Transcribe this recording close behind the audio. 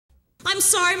I'm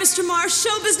sorry, Mr. Marsh.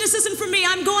 Show business isn't for me.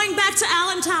 I'm going back to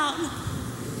Allentown.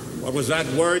 What was that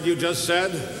word you just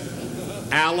said?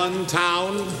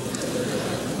 Allentown?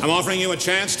 I'm offering you a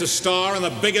chance to star in the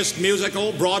biggest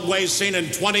musical Broadway's seen in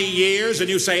 20 years, and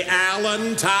you say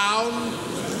Allentown?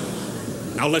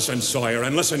 Now listen, Sawyer,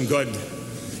 and listen good.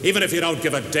 Even if you don't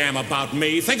give a damn about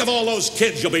me, think of all those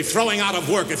kids you'll be throwing out of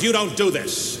work if you don't do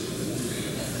this.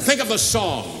 Think of the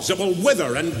songs that will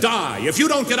wither and die if you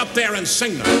don't get up there and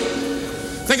sing them.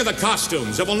 Think of the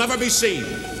costumes that will never be seen,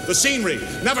 the scenery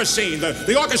never seen,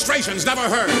 the orchestrations never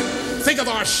heard. Think of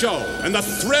our show and the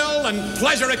thrill and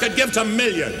pleasure it could give to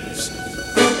millions.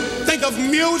 Think of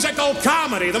musical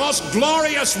comedy, the most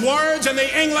glorious words in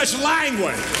the English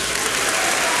language.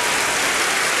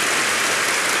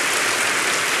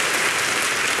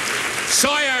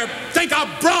 Sawyer, think of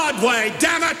Broadway,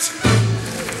 damn it!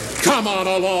 Come on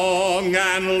along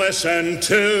and listen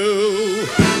to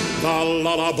the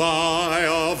Lullaby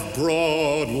of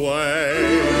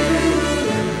Broadway.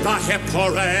 The hip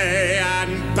hooray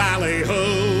and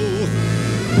ballyhoo.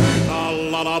 The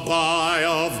Lullaby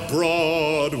of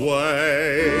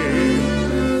Broadway.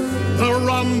 The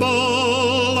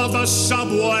rumble of the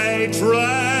subway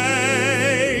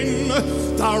train.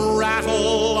 The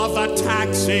rattle of the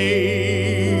taxis.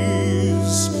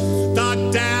 The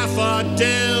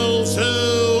daffodils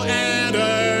who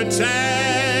entertain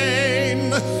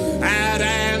at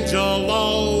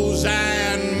Angelo's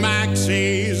and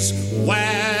Maxie's.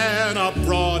 When a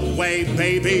Broadway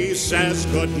baby says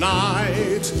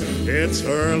goodnight, it's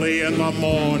early in the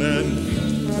morning.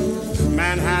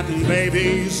 Manhattan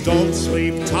babies don't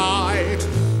sleep tight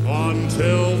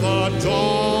until the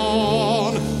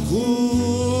dawn.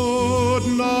 Good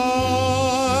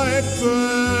night,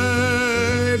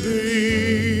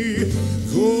 baby.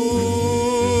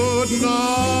 Good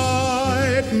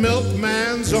night.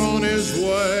 Milkman's on his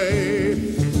way.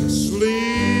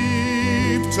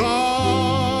 Sleep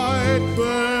tight,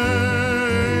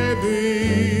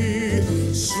 baby.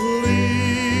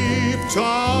 Sleep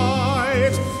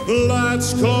tight.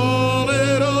 Let's call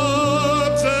it a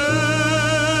day.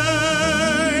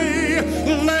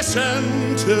 Listen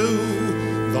to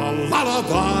the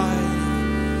lullaby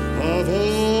of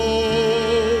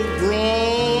old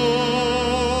Broadway.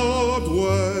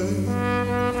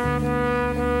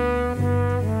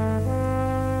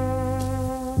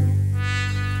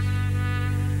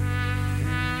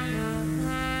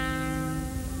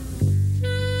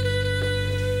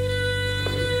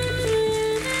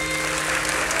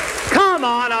 Come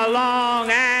on along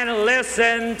and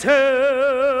listen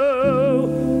to